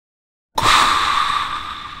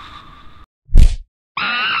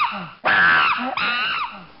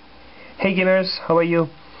Hey gamers, how are you?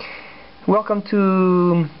 Welcome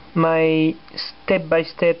to my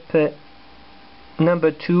step-by-step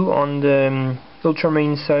number 2 on the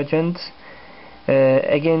Ultramarines Sergeant.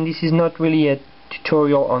 Again, this is not really a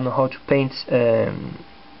tutorial on how to paint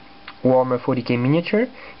Warhammer 40k miniature.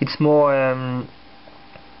 It's more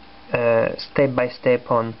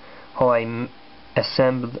step-by-step on how I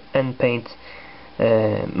assemble and paint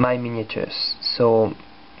my miniatures. So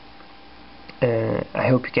I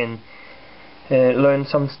hope you can learn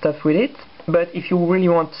some stuff with it. But if you really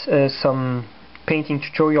want some painting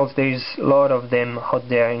tutorials, there's a lot of them out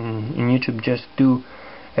there in YouTube. Just do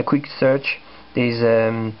a quick search. There's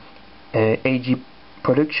AG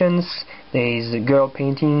Productions, there's Girl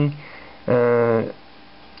Painting, and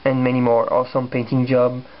many more. Awesome Painting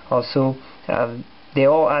Job also. They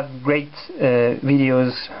all have great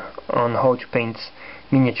videos on how to paint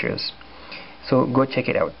miniatures, so go check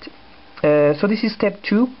it out. So this is step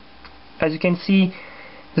 2. As you can see,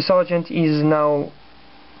 the Sergeant is now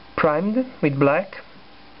primed with black.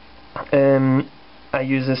 I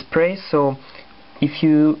use a spray, so if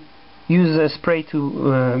you use a spray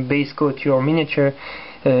to base coat your miniature,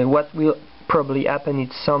 what will probably happen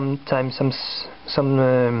is sometimes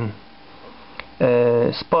some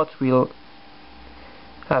spot will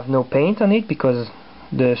have no paint on it because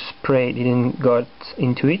the spray didn't got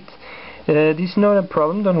into it. This is not a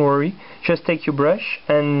problem, don't worry. Just take your brush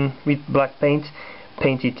and with black paint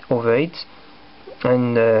it over it,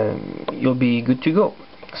 and you'll be good to go.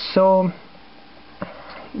 So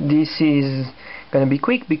this is gonna be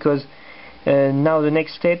quick because now the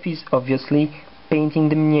next step is obviously painting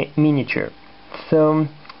the miniature. So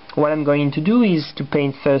what I'm going to do is to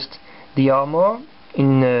paint first the armor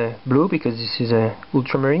in blue, because this is a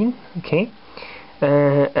ultramarine, okay?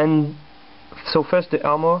 And so first the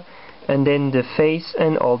armor, and then the face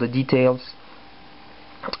and all the details.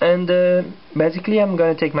 And basically I'm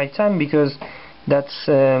gonna take my time because that's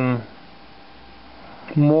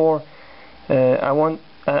more I want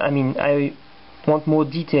more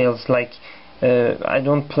details. Like I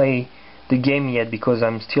don't play the game yet because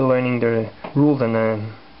I'm still learning the rules, and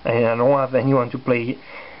I don't have anyone to play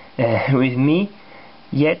with me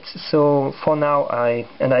yet. So for now I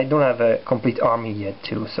don't have a complete army yet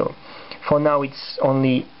too, so for now it's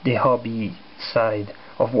only the hobby side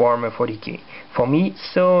of Warhammer 40k for me.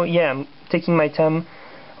 So yeah, I'm taking my time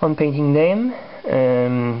on painting them.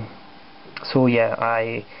 So yeah,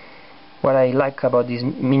 what I like about these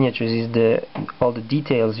miniatures is all the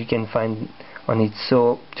details you can find on it.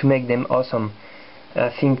 So to make them awesome,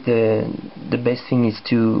 I think the best thing is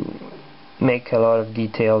to make a lot of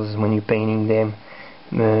details when you're painting them.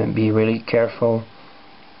 Be really careful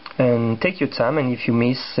and take your time, and if you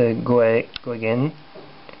miss, go again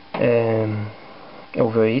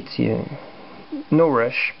over it. No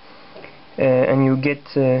rush, and you get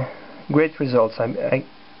great results.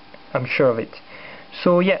 I'm sure of it.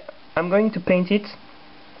 So yeah, I'm going to paint it.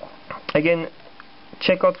 Again,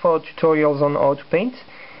 check out for tutorials on how to paint,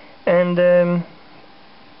 and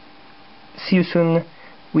see you soon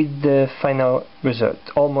with the final result,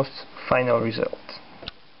 almost final result.